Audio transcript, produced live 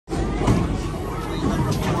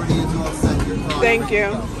Thank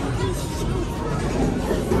you.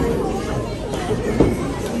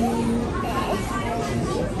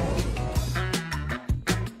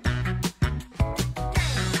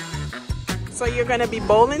 So you're gonna be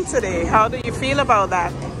bowling today. How do you feel about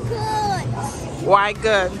that? Good. Why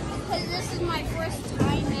good? Because this is my first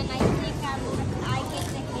time and I think I get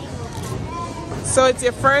the hang of it. So it's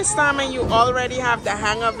your first time and you already have the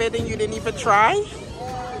hang of it and you didn't even try?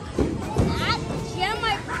 At gym,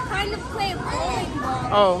 I kind of play bowling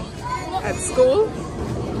ball. Oh, at school?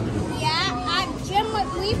 Yeah, at gym,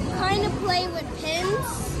 we kind of play with pins.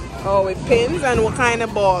 Oh, with pins? And what kind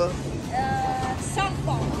of ball?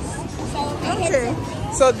 Softballs. So Okay.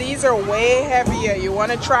 So these are way heavier. You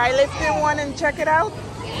want to try lifting one and check it out?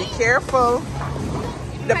 Be careful.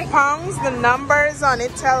 The pounds, the numbers on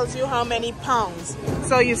it tells you how many pounds.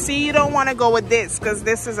 So you see, you don't want to go with this because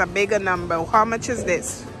this is a bigger number. How much is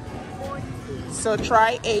this? So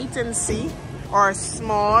try 8 and see, or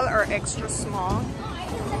small or extra small.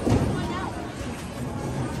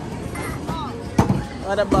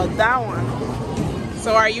 What about that one?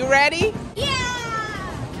 So are you ready? Yeah!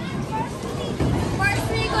 First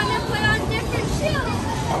we're gonna put on different shoes.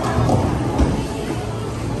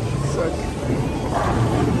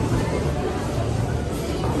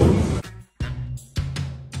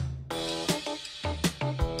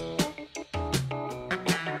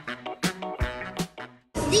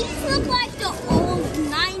 These look like the old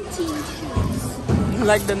 19 shoes.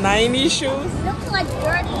 Like the 90s shoes? Look like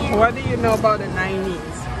dirty. What do you know about the 90s?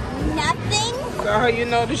 Nothing. So how you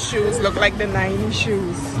know the shoes look like the 90s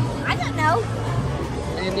shoes? I don't know.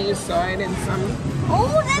 Maybe you saw it in some.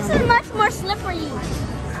 Oh, this is much more slippery.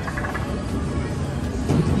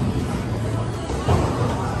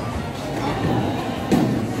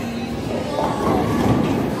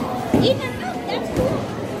 Ethan, look, that's cool.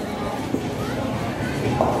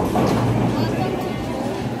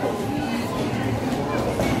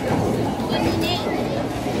 What's your name?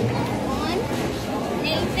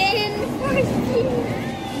 Nathan.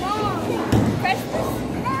 Mom, press this.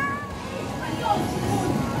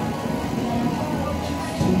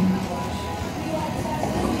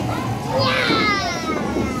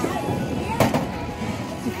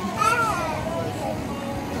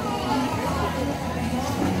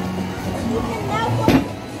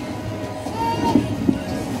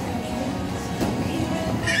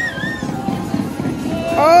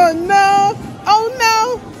 Oh no! Oh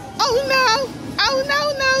no! Oh no! Oh no!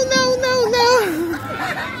 No! No! No! No!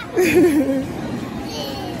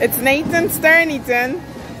 It's Nathan's turn, Ethan.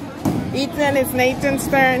 Ethan, it's Nathan's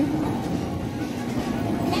turn.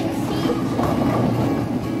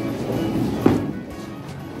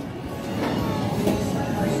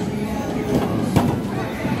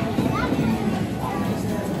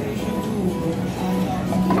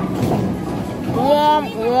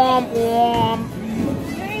 Womp, womp, womp.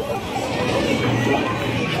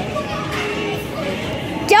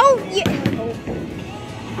 Don't you?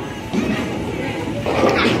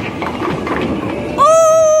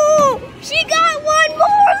 Oh, she got one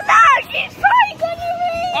more left. She's probably gonna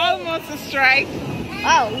win. Almost a strike.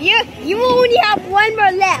 Oh, you only have one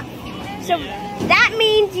more left. So that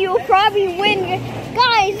means you'll probably win.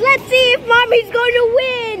 Guys, let's see if Mommy's going to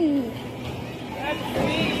win.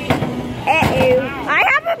 Uh-oh. I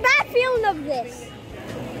have a bad feeling of this.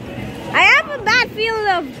 I have a bad feeling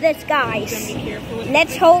of this, guys.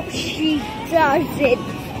 Let's hope she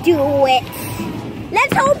doesn't do it.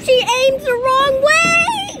 Let's hope she aims the wrong way.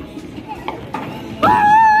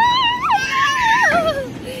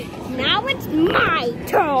 Now it's my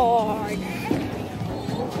turn.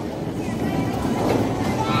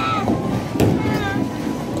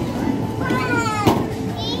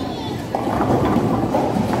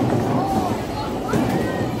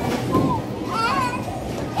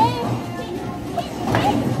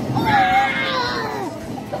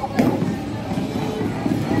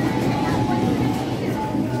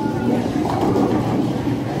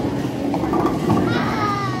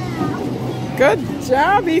 Good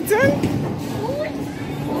job, Ethan.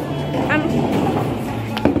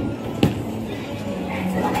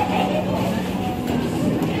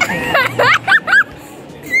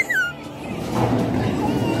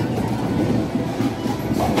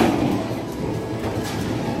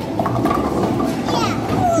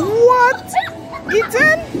 What?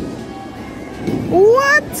 Ethan?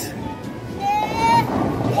 What?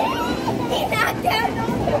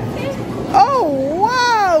 Oh,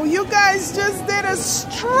 wow. You guys just did a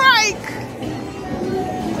strike.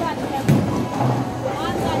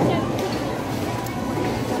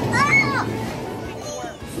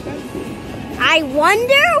 I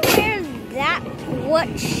wonder where that what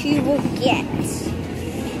she will get.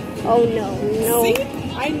 Oh no, no. See?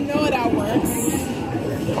 I know that works.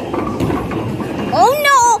 Oh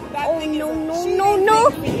no! That Oh thing is no, a no, cheating no, no.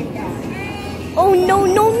 thing for you guys. Oh no,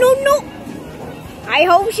 no, no, no. I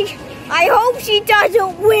hope she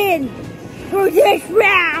doesn't win for this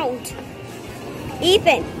round.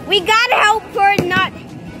 Ethan, we gotta help her not.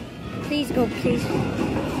 Please go, please.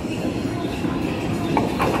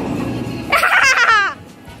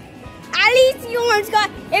 At least yours got.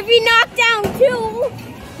 If you knock down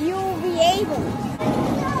 2, you'll be able.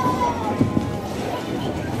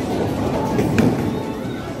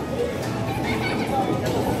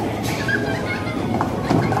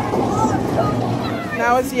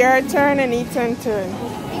 Now it's your turn and Ethan's turn.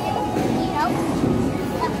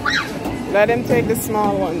 Let him take the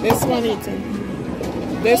small one. This one, Ethan.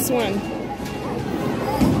 This one.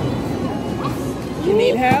 You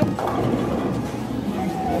need help?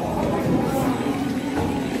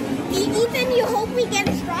 Ethan, you hope we get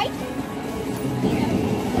a strike?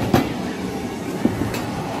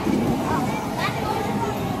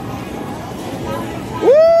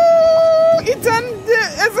 Woo! Ethan,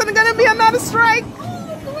 is it gonna be another strike?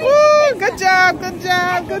 Woo! Good job, good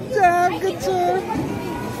job, good job, good job.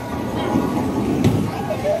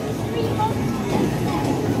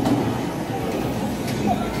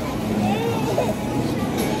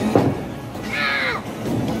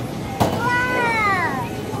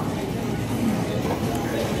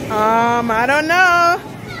 I don't know.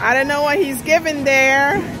 I don't know what he's giving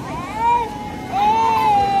there.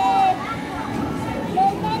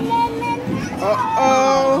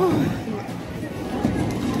 Uh-oh.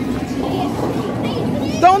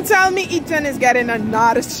 Don't tell me Ethan is getting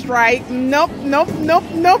another strike. Nope, nope, nope,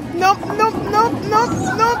 nope, nope, nope, nope, nope,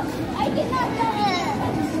 nope.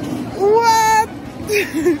 What?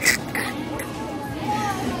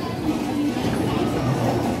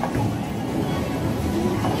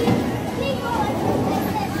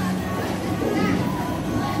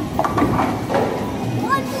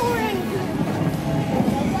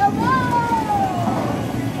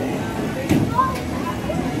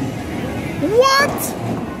 What?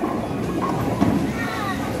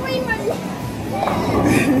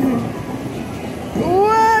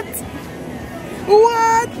 What?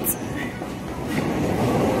 What?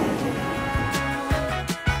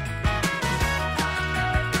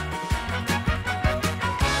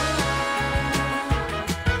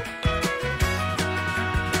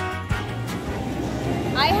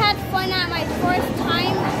 I had fun at my first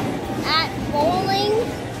time at bowling.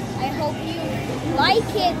 I hope you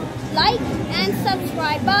like it. Like and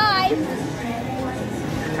subscribe. Bye.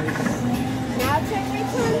 Now to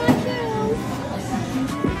return my food.